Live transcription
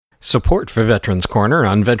Support for Veterans Corner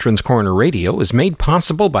on Veterans Corner Radio is made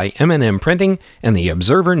possible by M&M Printing and the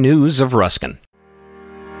Observer News of Ruskin.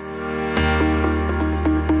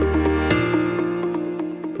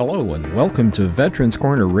 Hello and welcome to Veterans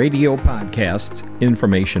Corner Radio Podcast's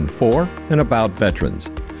information for and about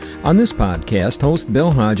veterans. On this podcast, host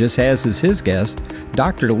Bill Hodges has as his guest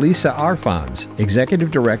Dr. Lisa Arfons,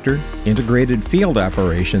 Executive Director, Integrated Field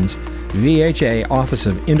Operations, VHA Office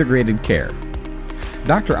of Integrated Care.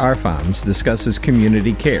 Dr. Arfons discusses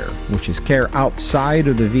community care, which is care outside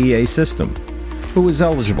of the VA system. Who is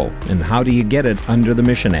eligible and how do you get it under the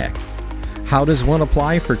Mission Act? How does one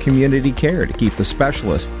apply for community care to keep a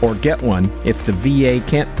specialist or get one if the VA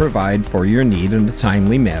can't provide for your need in a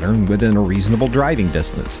timely manner and within a reasonable driving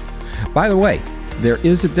distance? By the way, there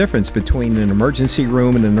is a difference between an emergency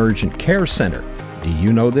room and an urgent care center. Do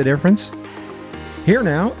you know the difference? Here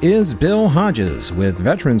now is Bill Hodges with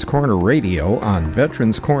Veterans Corner Radio on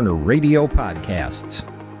Veterans Corner Radio Podcasts.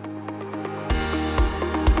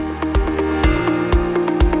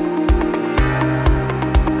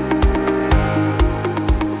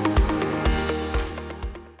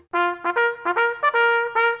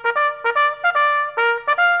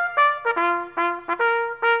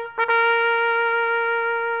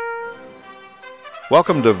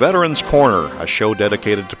 Welcome to Veterans Corner, a show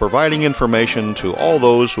dedicated to providing information to all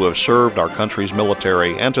those who have served our country's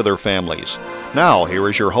military and to their families. Now, here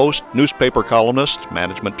is your host, newspaper columnist,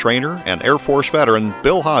 management trainer, and Air Force veteran,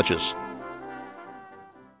 Bill Hodges.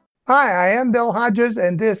 Hi, I am Bill Hodges,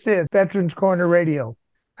 and this is Veterans Corner Radio.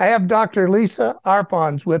 I have Dr. Lisa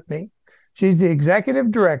Arfons with me. She's the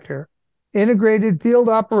Executive Director, Integrated Field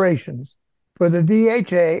Operations for the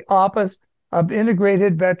VHA Office of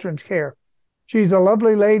Integrated Veterans Care. She's a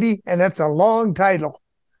lovely lady, and that's a long title.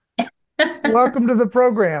 Welcome to the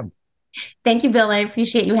program. Thank you, Bill. I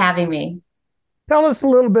appreciate you having me. Tell us a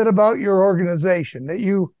little bit about your organization that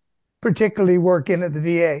you particularly work in at the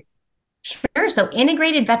VA. Sure. So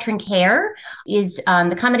Integrated Veteran Care is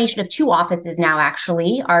the combination of two offices now,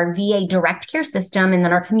 actually, our VA direct care system and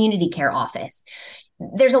then our community care office.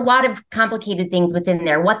 There's a lot of complicated things within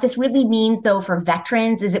there. What this really means, though, for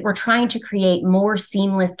veterans is that we're trying to create more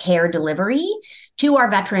seamless care delivery to our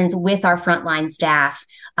veterans with our frontline staff,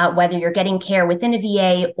 whether you're getting care within a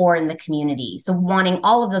VA or in the community. So wanting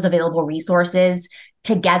all of those available resources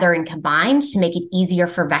together and combined to make it easier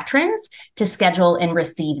for veterans to schedule and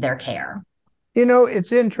receive their care. You know,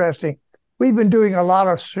 it's interesting. We've been doing a lot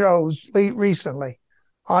of shows recently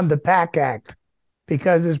on the PAC Act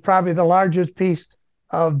because it's probably the largest piece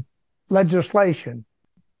of legislation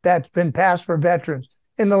that's been passed for veterans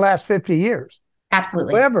in the last 50 years.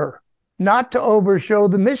 Absolutely. However, not to overshow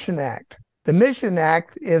the Mission Act. The Mission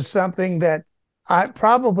Act is something that I've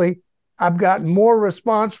gotten more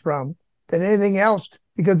response from than anything else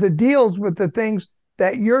because it deals with the things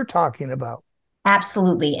that you're talking about.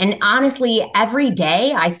 Absolutely. And honestly, every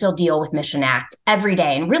day I still deal with Mission Act every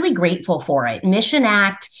day and really grateful for it. Mission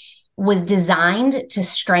Act was designed to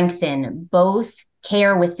strengthen both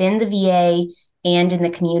care within the VA and in the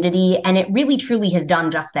community. And it really, truly has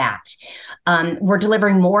done just that. We're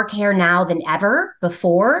delivering more care now than ever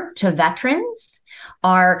before to veterans.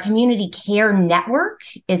 Our community care network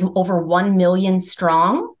is over 1 million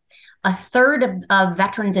strong. A third of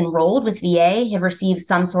veterans enrolled with VA have received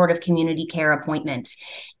some sort of community care appointment.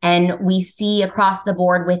 And we see across the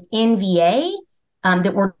board within VA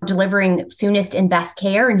that we're delivering soonest and best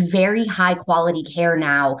care and very high quality care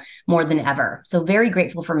now more than ever. So very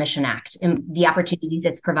grateful for Mission Act and the opportunities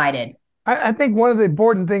it's provided. I think one of the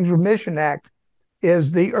important things with Mission Act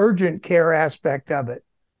is the urgent care aspect of it.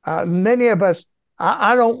 Many of us,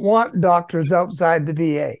 I don't want doctors outside the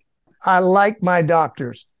VA. I like my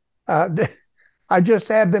doctors. I just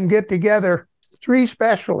had them get together, 3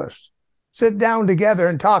 specialists, sit down together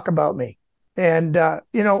and talk about me. And,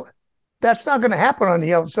 that's not going to happen on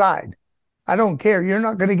the outside. I don't care. You're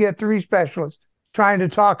not going to get 3 specialists trying to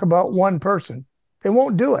talk about one person. They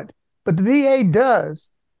won't do it. But the VA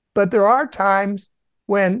does. But there are times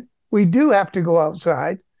when we do have to go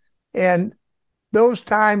outside. And those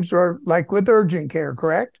times are like with urgent care,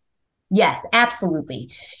 correct? Yes,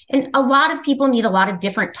 absolutely. And a lot of people need a lot of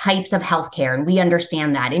different types of healthcare, and we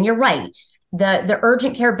understand that. And you're right. The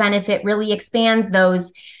urgent care benefit really expands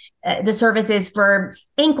those the services for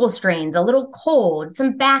ankle strains, a little cold,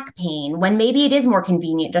 some back pain, when maybe it is more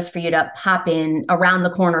convenient just for you to pop in around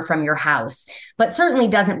the corner from your house, but certainly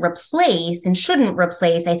doesn't replace and shouldn't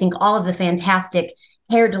replace, I think, all of the fantastic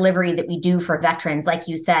care delivery that we do for veterans, like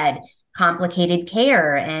you said, complicated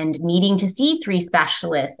care and needing to see 3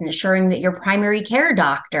 specialists and ensuring that your primary care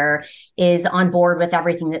doctor is on board with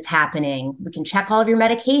everything that's happening. We can check all of your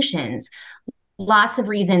medications. Lots of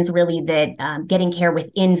reasons really that getting care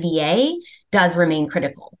within VA does remain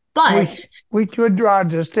critical. But we should draw a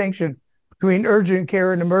distinction between urgent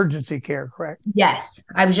care and emergency care, correct? Yes,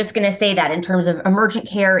 I was just going to say that in terms of emergent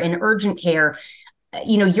care and urgent care,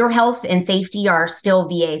 your health and safety are still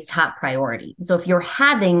VA's top priority. So if you're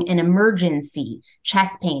having an emergency,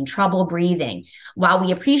 chest pain, trouble breathing, while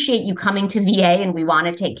we appreciate you coming to VA and we want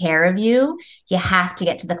to take care of you, you have to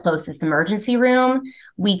get to the closest emergency room.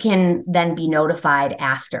 We can then be notified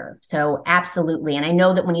after. So absolutely. And I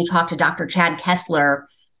know that when you talk to Dr. Chad Kessler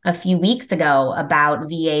a few weeks ago about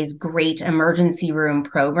VA's great emergency room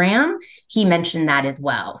program, he mentioned that as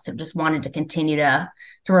well. So just wanted to continue to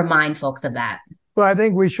remind folks of that. Well, I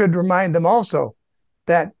think we should remind them also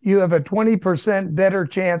that you have a 20% better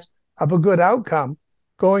chance of a good outcome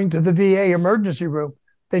going to the VA emergency room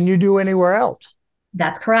than you do anywhere else.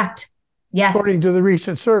 That's correct. Yes. According to the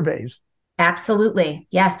recent surveys. Absolutely.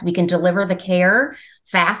 Yes, we can deliver the care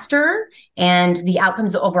faster, and the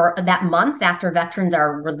outcomes over that month after veterans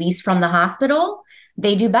are released from the hospital,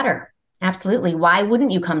 they do better. Absolutely. Why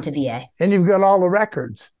wouldn't you come to VA? And you've got all the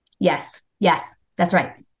records. Yes, that's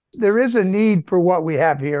right. There is a need for what we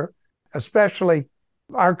have here, especially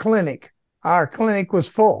our clinic. Our clinic was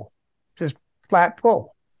full, just flat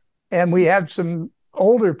full. And we had some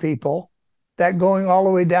older people that going all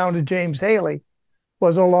the way down to James Haley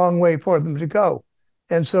was a long way for them to go.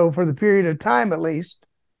 And so for the period of time, at least,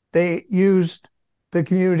 they used the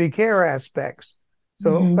community care aspects.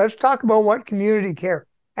 So let's talk about what community care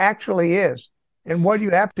actually is and what you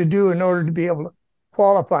have to do in order to be able to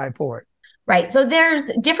qualify for it. Right. So there's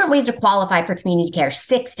different ways to qualify for community care,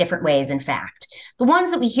 6 different ways, in fact. The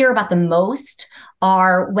ones that we hear about the most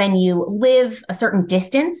are when you live a certain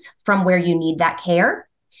distance from where you need that care,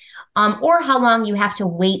 or how long you have to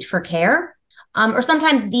wait for care, or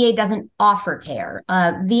sometimes VA doesn't offer care.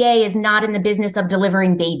 VA is not in the business of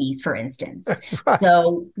delivering babies, for instance. Right.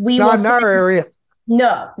 So we not will in our area.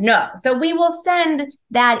 No. So we will send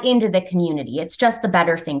that into the community. It's just the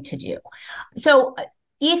better thing to do. So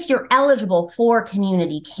if you're eligible for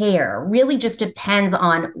community care, really just depends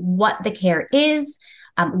on what the care is,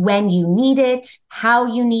 when you need it, how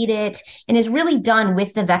you need it, and is really done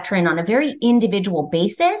with the veteran on a very individual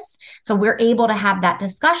basis. So we're able to have that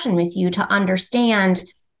discussion with you to understand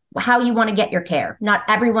how you want to get your care. Not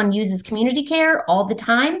everyone uses community care all the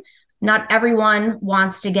time. Not everyone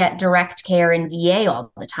wants to get direct care in VA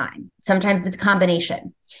all the time. Sometimes it's a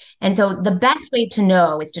combination. And so the best way to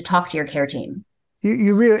know is to talk to your care team.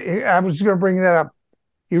 You really, I was going to bring that up.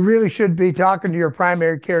 You really should be talking to your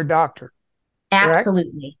primary care doctor.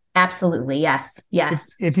 Absolutely. Correct? Absolutely. Yes.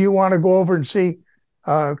 If you want to go over and see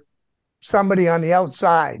somebody on the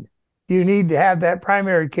outside, you need to have that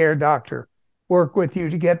primary care doctor work with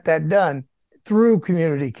you to get that done through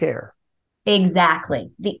community care.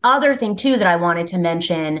 Exactly. The other thing, too, that I wanted to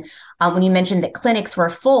mention, when you mentioned that clinics were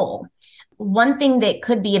full, one thing that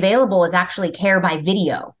could be available is actually care by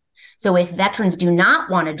video. So if veterans do not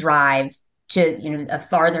want to drive to a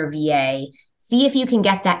farther VA, see if you can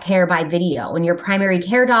get that care by video. And your primary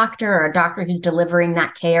care doctor or a doctor who's delivering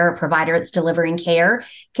that care, a provider that's delivering care,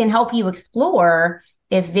 can help you explore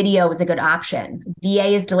if video is a good option.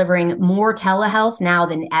 VA is delivering more telehealth now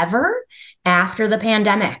than ever after the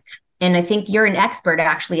pandemic. And I think you're an expert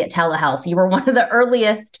actually at telehealth. You were one of the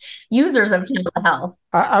earliest users of telehealth.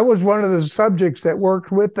 I was one of the subjects that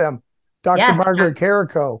worked with them. Dr. Margaret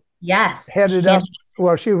Carrico. Yes. Headed up,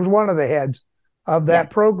 well, she was one of the heads of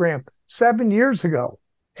that program 7 years ago.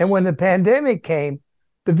 And when the pandemic came,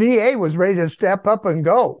 the VA was ready to step up and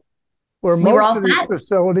go, where most of these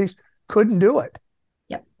facilities couldn't do it.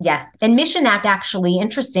 Yep. Yes. And Mission Act actually,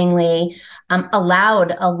 interestingly,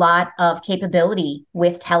 allowed a lot of capability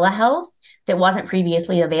with telehealth that wasn't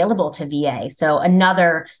previously available to VA. So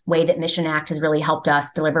another way that Mission Act has really helped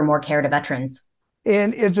us deliver more care to veterans.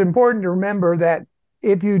 And it's important to remember that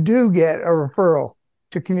if you do get a referral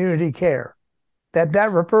to community care, that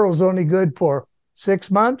referral is only good for 6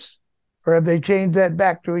 months, or have they changed that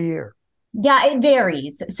back to a year? Yeah, it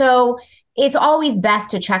varies. So it's always best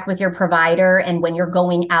to check with your provider, and when you're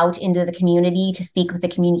going out into the community, to speak with the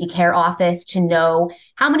community care office to know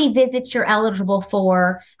how many visits you're eligible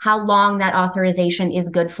for, how long that authorization is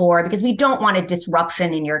good for, because we don't want a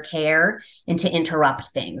disruption in your care and to interrupt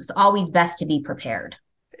things. Always best to be prepared.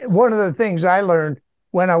 One of the things I learned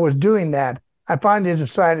when I was doing that, I finally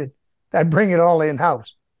decided I'd bring it all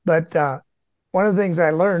in-house. But one of the things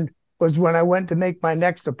I learned was when I went to make my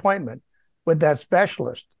next appointment with that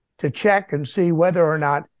specialist, to check and see whether or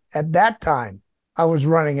not at that time I was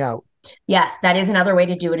running out. Yes, that is another way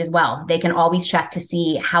to do it as well. They can always check to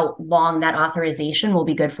see how long that authorization will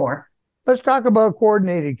be good for. Let's talk about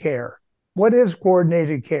coordinated care. What is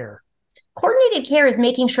coordinated care? Coordinated care is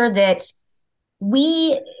making sure that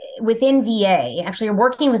we, within VA, actually are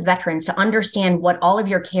working with veterans to understand what all of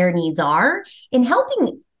your care needs are in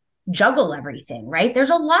helping juggle everything, right? There's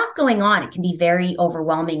a lot going on. It can be very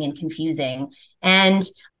overwhelming and confusing. And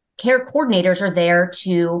care coordinators are there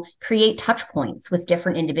to create touch points with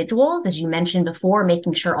different individuals, as you mentioned before,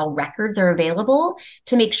 making sure all records are available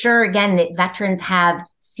to make sure, again, that veterans have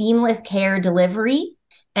seamless care delivery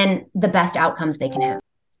and the best outcomes they can have.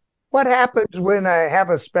 What happens when I have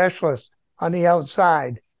a specialist on the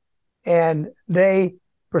outside and they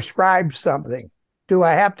prescribe something? Do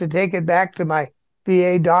I have to take it back to my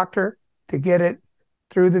VA doctor to get it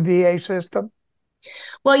through the VA system?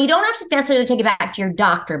 Well, you don't have to necessarily take it back to your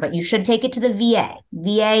doctor, but you should take it to the VA.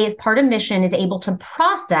 VA, as part of mission, is able to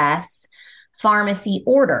process pharmacy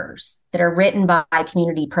orders that are written by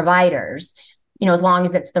community providers, as long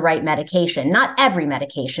as it's the right medication. Not every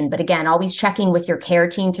medication, but again, always checking with your care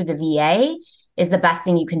team through the VA is the best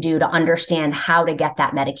thing you can do to understand how to get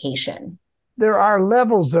that medication. There are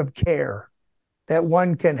levels of care that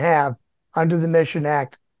one can have under the Mission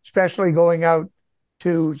Act, especially going out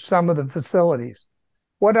to some of the facilities.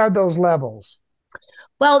 What are those levels?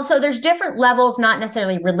 Well, so there's different levels, not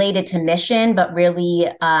necessarily related to mission, but really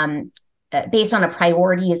based on a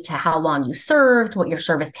priority as to how long you served, what your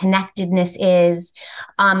service connectedness is.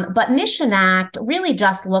 But Mission Act really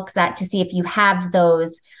just looks at to see if you have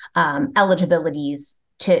those eligibilities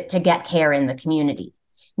to get care in the community.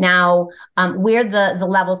 Now, where the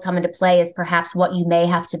levels come into play is perhaps what you may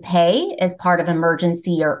have to pay as part of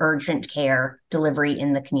emergency or urgent care delivery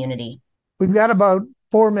in the community. We've got about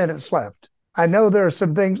 4 minutes left. I know there are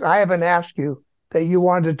some things I haven't asked you that you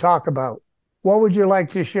wanted to talk about. What would you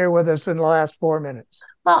like to share with us in the last 4 minutes?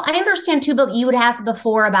 Well, I understand too, Bill, you had asked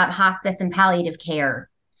before about hospice and palliative care.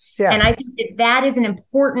 Yes. And I think that is an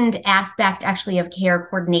important aspect actually of care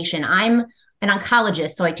coordination. I'm an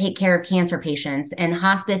oncologist, so I take care of cancer patients, and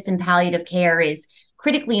hospice and palliative care is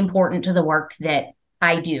critically important to the work that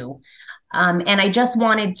I do. And I just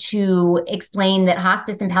wanted to explain that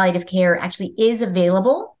hospice and palliative care actually is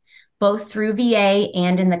available both through VA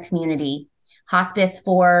and in the community. Hospice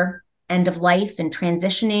for end of life and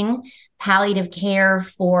transitioning, palliative care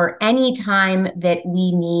for any time that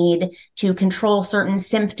we need to control certain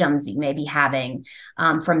symptoms that you may be having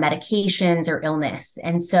from medications or illness.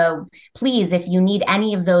 And so please, if you need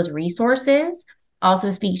any of those resources, also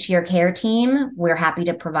speak to your care team. We're happy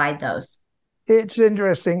to provide those. It's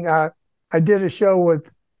interesting. I did a show with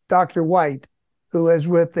Dr. White, who is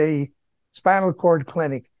with the spinal cord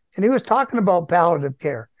clinic, and he was talking about palliative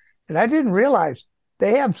care. And I didn't realize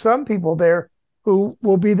they have some people there who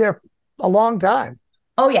will be there a long time.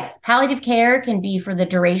 Oh, yes. Palliative care can be for the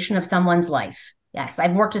duration of someone's life. Yes,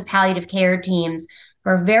 I've worked with palliative care teams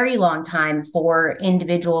for a very long time for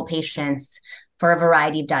individual patients for a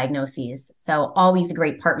variety of diagnoses. So always a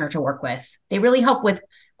great partner to work with. They really help with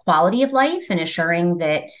quality of life and assuring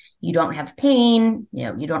that you don't have pain,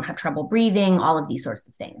 you don't have trouble breathing, all of these sorts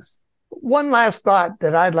of things. One last thought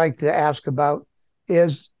that I'd like to ask about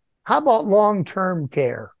is, how about long-term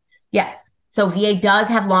care? Yes. So VA does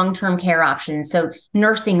have long-term care options. So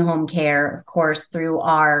nursing home care, of course, through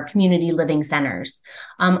our community living centers.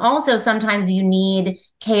 Also, sometimes you need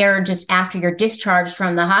care just after you're discharged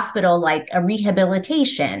from the hospital, like a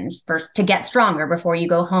rehabilitation to get stronger before you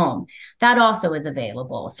go home. That also is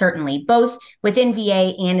available, certainly, both within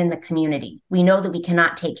VA and in the community. We know that we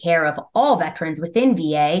cannot take care of all veterans within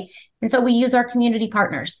VA, and so we use our community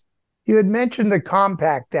partners. You had mentioned the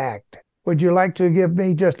Compact Act. Would you like to give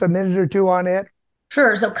me just a minute or two on it?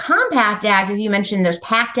 Sure. So Compact Act, as you mentioned, there's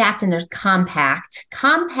PACT Act and there's Compact.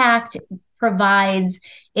 Compact provides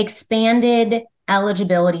expanded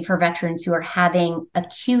eligibility for veterans who are having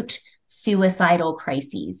acute suicidal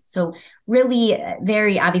crises. So really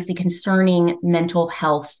very obviously concerning mental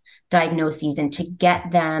health diagnoses, and to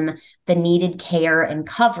get them the needed care and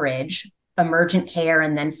coverage, emergent care,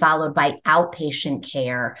 and then followed by outpatient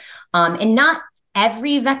care. And not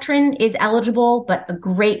every veteran is eligible, but a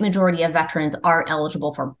great majority of veterans are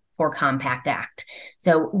eligible for Compact Act.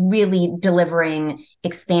 So really delivering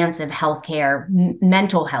expansive healthcare,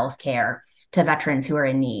 mental health care to veterans who are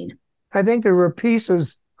in need. I think there were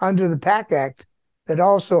pieces under the PACT Act that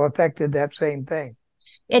also affected that same thing.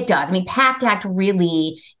 It does. I mean, PACT Act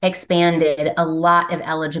really expanded a lot of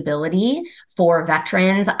eligibility for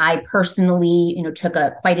veterans. I personally, took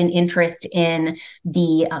quite an interest in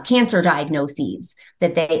the cancer diagnoses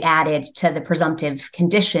that they added to the presumptive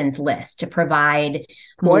conditions list to provide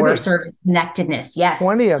more service connectedness. Yes.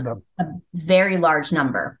 20 of them. A very large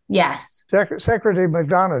number. Yes. Secretary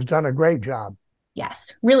McDonough has done a great job.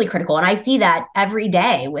 Yes, really critical. And I see that every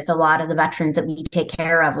day with a lot of the veterans that we take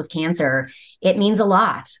care of with cancer. It means a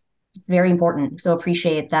lot. It's very important. So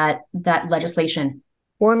appreciate that legislation.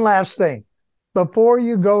 One last thing. Before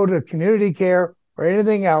you go to community care or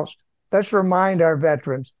anything else, let's remind our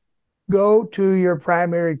veterans, go to your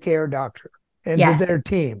primary care doctor and to their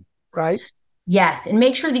team, right? Yes. And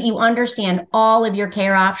make sure that you understand all of your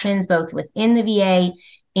care options, both within the VA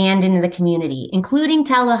and in the community, including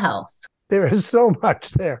telehealth. There is so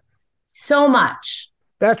much there. So much.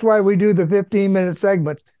 That's why we do the 15-minute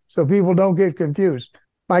segments, so people don't get confused.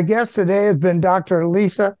 My guest today has been Dr.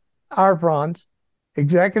 Lisa Arfons,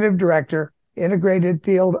 Executive Director, Integrated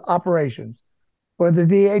Field Operations for the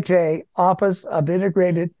VHA Office of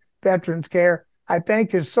Integrated Veterans Care. I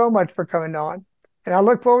thank you so much for coming on, and I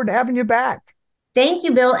look forward to having you back. Thank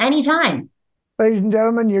you, Bill. Anytime. Ladies and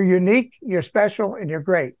gentlemen, you're unique, you're special, and you're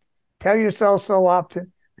great. Tell yourself so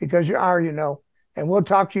often, because you are, and we'll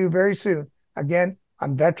talk to you very soon, again,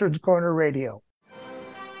 on Veterans Corner Radio.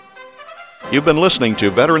 You've been listening to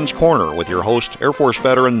Veterans Corner with your host, Air Force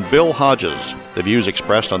veteran Bill Hodges. The views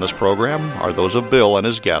expressed on this program are those of Bill and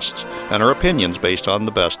his guests, and are opinions based on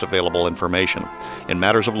the best available information. In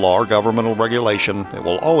matters of law or governmental regulation, it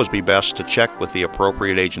will always be best to check with the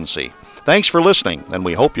appropriate agency. Thanks for listening, and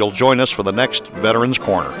we hope you'll join us for the next Veterans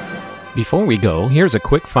Corner. Before we go, here's a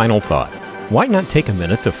quick final thought. Why not take a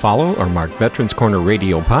minute to follow or mark Veterans Corner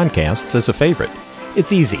Radio podcasts as a favorite?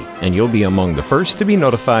 It's easy, and you'll be among the first to be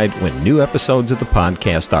notified when new episodes of the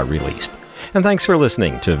podcast are released. And thanks for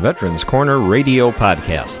listening to Veterans Corner Radio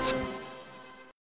Podcasts.